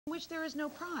which there is no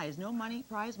prize, no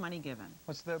prize money given.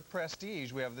 What's the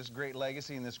prestige? We have this great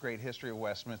legacy and this great history of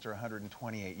Westminster,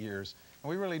 128 years. And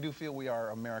we really do feel we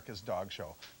are America's dog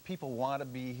show. People want to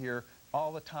be here,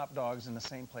 all the top dogs in the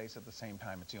same place at the same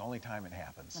time. It's the only time it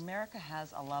happens. America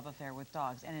has a love affair with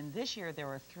dogs, and in this year there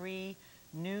were 3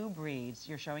 new breeds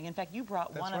you're showing. In fact, you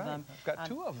brought one of them. I've got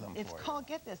 2 of them It's for you. called,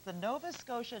 get this, the Nova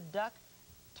Scotia Duck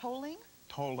Tolling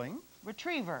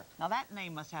Retriever. Now that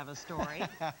name must have a story.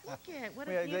 Look at what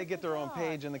a beautiful They get their own dog.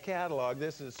 page in the catalog.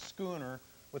 This is Schooner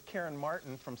with Karen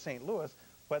Martin from St. Louis.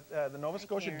 But the Nova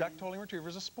Scotia Duck Tolling Retriever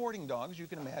is a sporting dog, as you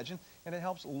can imagine, and it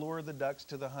helps lure the ducks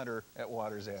to the hunter at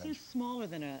water's edge. Seems smaller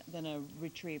than a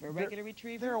retriever, regular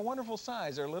retriever. They're a wonderful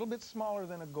size. They're a little bit smaller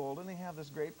than a golden. They have this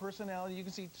great personality. You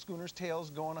can see Schooner's tail's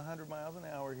going 100 miles an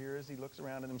hour here as he looks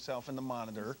around at himself in the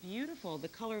monitor. It's beautiful. The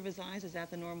color of his eyes, is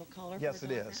that the normal color? Yes,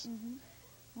 it is.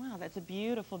 Wow, that's a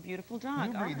beautiful, beautiful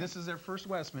dog. New breed. This is their first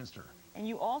Westminster. And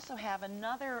you also have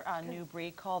another new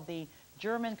breed called the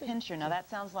German Pinscher. Now that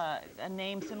sounds like a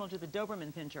name similar to the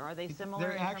Doberman Pinscher. Are they similar?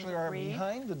 They actually are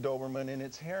behind the Doberman in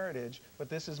its heritage, but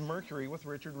this is Mercury with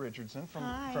Richard Richardson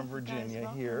from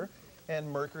Virginia here. And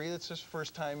Mercury, that's his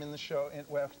first time in the show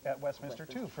at Westminster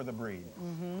too for the breed.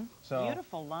 So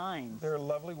beautiful lines. They're a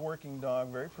lovely working dog,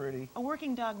 very pretty. A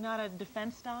working dog, not a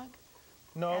defense dog?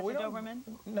 No, we don't. Doberman?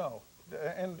 No.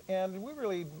 And we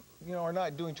really, are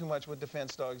not doing too much with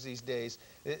defense dogs these days.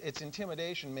 It's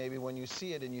intimidation maybe when you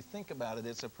see it and you think about it.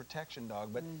 It's a protection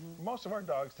dog, but most of our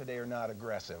dogs today are not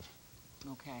aggressive.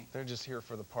 Okay. They're just here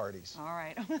for the parties. All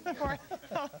right.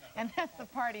 And that's the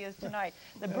party is tonight.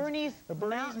 The Bernese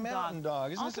Mountain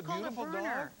Dog. Isn't this a beautiful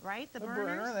dog? Right? The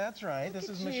Burner, that's right. This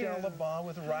is Michelle LeBon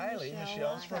with Riley.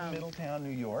 Michelle's from Middletown,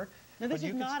 New York. Now, this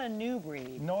is not a new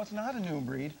breed. No, it's not a new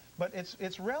breed, but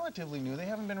it's relatively new. They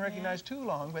haven't been recognized too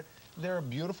long, but they're a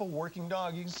beautiful working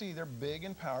dog. You can see they're big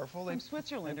and powerful. From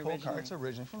Switzerland originally. They pull carts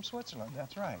originally from Switzerland.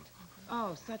 That's right.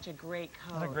 Oh, such a great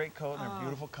coat. What a great coat and a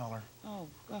beautiful color. Oh,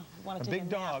 want to take a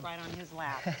nap right on his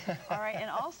lap. All right, and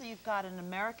also you've got an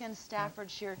American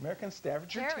Staffordshire. American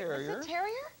Staffordshire Terrier. Is it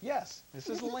terrier? Yes, this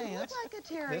is Lance. Look like a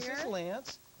terrier. This is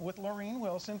Lance with Lorene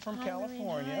Wilson from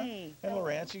California. And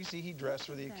Lance, you see, he dressed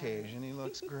for the occasion. He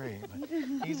looks great.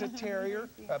 He's a terrier,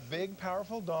 a big,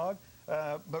 powerful dog,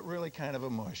 but really kind of a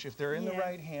mush. If they're in the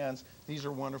right hands, these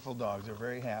are wonderful dogs. They're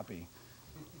very happy.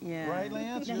 Yeah. Right,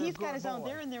 Lance? Now, he's got his own.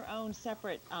 They're in their own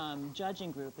separate judging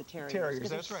group, the terriers. Terriers,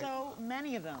 that's right. So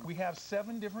many of them. We have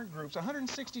 7 different groups,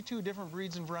 162 different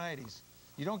breeds and varieties.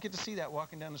 You don't get to see that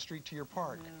walking down the street to your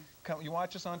park. Come, you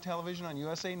watch us on television on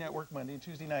USA Network Monday and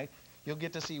Tuesday night. You'll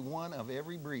get to see one of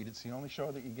every breed. It's the only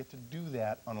show that you get to do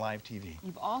that on live TV.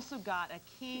 You've also got a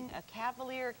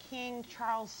Cavalier King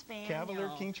Charles Spaniel.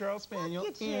 Cavalier King Charles Spaniel.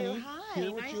 Look at you. Hi,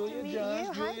 here with nice Julia to meet Johns.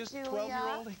 you. Julia's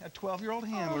a 12-year-old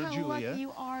handler, how Julia. Lucky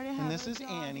you are to have and this is dog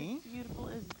Annie. as beautiful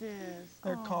as this.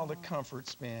 They're called a Comfort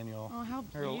Spaniel. Oh, how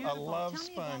They're beautiful. a love Tell me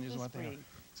sponge about is this what they are. breed.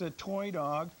 It's a toy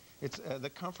dog. It's the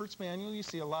Comfort Spaniel. You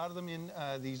see a lot of them in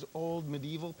these old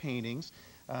medieval paintings,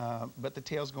 but the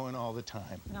tail's going all the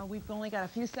time. Now, we've only got a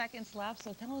few seconds left,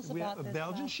 so tell us about this. We have a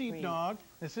Belgian sheepdog.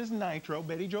 This is Nitro,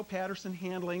 Betty Jo Patterson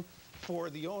handling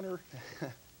for the owner,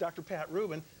 Dr. Pat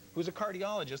Rubin, who's a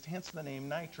cardiologist, hence the name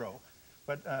Nitro.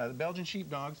 But the Belgian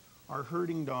sheepdogs are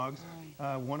herding dogs,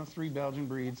 one of 3 Belgian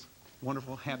breeds.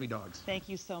 Wonderful, happy dogs. Thank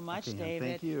you so much, David.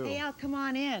 Thank you. Hey, Al, come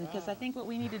on in, because I think what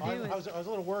we need to do is... I was a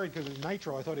little worried because it's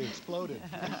Nitro. I thought he exploded.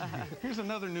 Here's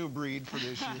another new breed for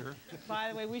this year.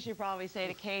 By the way, we should probably say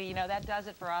to Katie, that does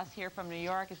it for us here from New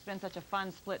York. It's been such a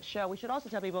fun split show. We should also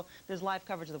tell people there's live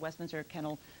coverage of the Westminster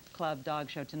Kennel Club Dog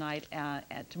Show tonight,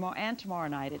 tomorrow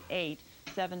night at 8,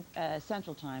 7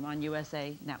 Central Time on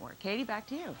USA Network. Katie, back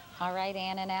to you. All right,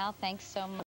 Ann and Al, thanks so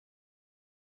much.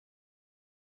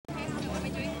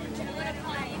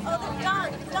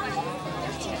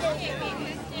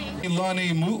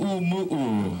 Ilani Mu'u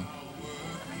Mu'u.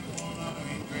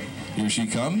 Here she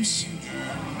comes.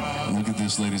 Look at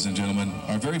this, ladies and gentlemen.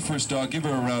 Our very first dog. Give her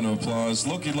a round of applause.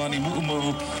 Lokilani Mu'u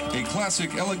Mu'u, a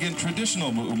classic, elegant,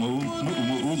 traditional Mu'u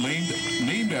Mu'u,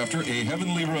 named after a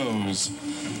heavenly rose.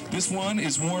 This one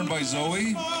is worn by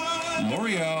Zoe,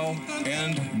 L'Oreal,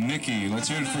 and Nikki. Let's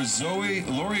hear it for Zoe,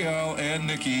 L'Oreal, and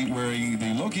Nikki wearing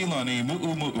the Lokilani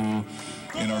Mu'u Mu'u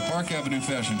in our Park Avenue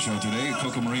fashion show today at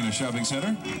Coco Marina Shopping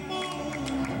Center.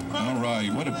 All right,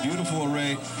 what a beautiful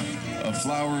array of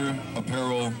flower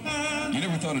apparel. You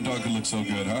never thought a dog could look so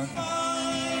good, huh?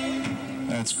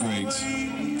 That's great.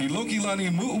 The Lokilani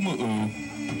Mu'u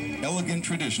Mu'u, elegant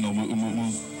traditional Mu'u Mu'u,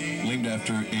 named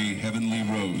after a heavenly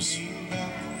rose.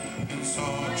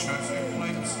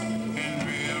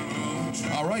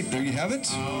 All right, there you have it.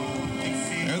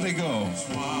 There they go.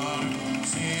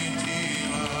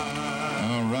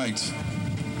 right.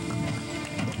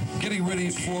 Getting ready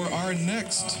for our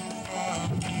next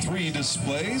 3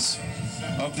 displays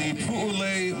of the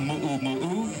Pu'ulei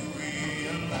Mu'umu'u,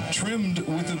 trimmed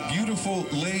with a beautiful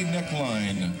lei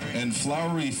neckline and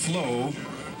flowery flow.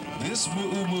 This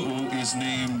mu'umu'u is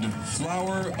named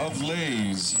Flower of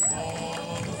Leis.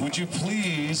 Would you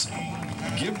please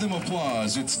give them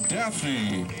applause? It's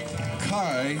Daphne,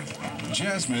 Kai,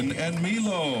 Jasmine, and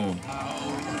Milo.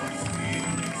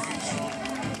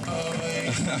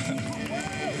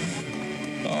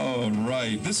 All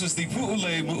right, this is the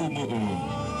Pu'ulei Mu'umu'u,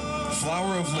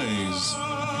 Flower of Leis.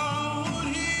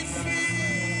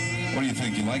 What do you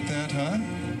think? You like that, huh?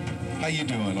 How you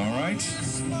doing, all right?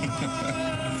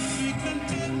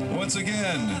 Once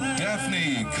again,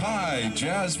 Daphne, Kai,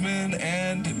 Jasmine,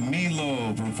 and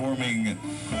Milo performing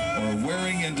or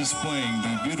wearing and displaying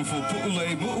the beautiful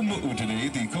Pu'ulei Mu'umu'u today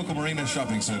at the Coco Marina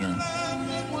Shopping Center.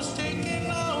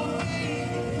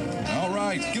 All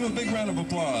right, give a big round of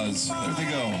applause. There they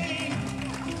go.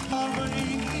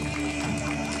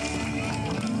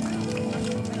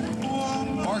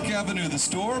 Park Avenue, the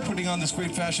store, putting on this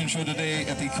great fashion show today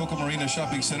at the Coco Marina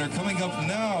Shopping Center. Coming up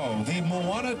now, the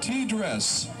Moana tea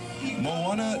dress.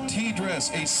 Moana tea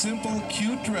dress, a simple,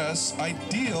 cute dress,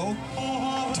 ideal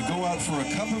to go out for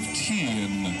a cup of tea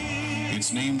in.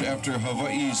 It's named after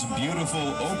Hawaii's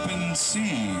beautiful open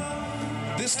sea.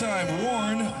 This time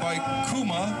worn by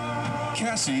Kuma,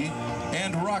 Cassie,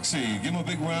 and Roxy. Give them a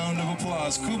big round of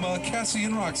applause. Kuma, Cassie,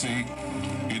 and Roxy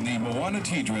in the Moana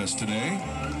tea dress today.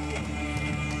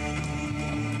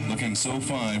 Looking so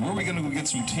fine. Where are we going to go get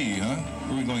some tea, huh?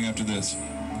 Where are we going after this?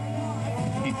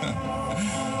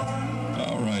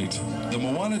 All right. The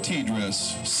Moana tea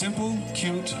dress. Simple,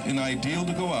 cute, and ideal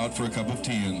to go out for a cup of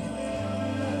tea in.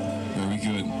 Very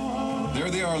good. There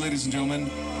they are, ladies and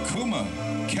gentlemen. Kuma,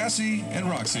 Cassie, and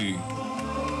Roxy.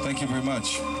 Thank you very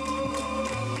much.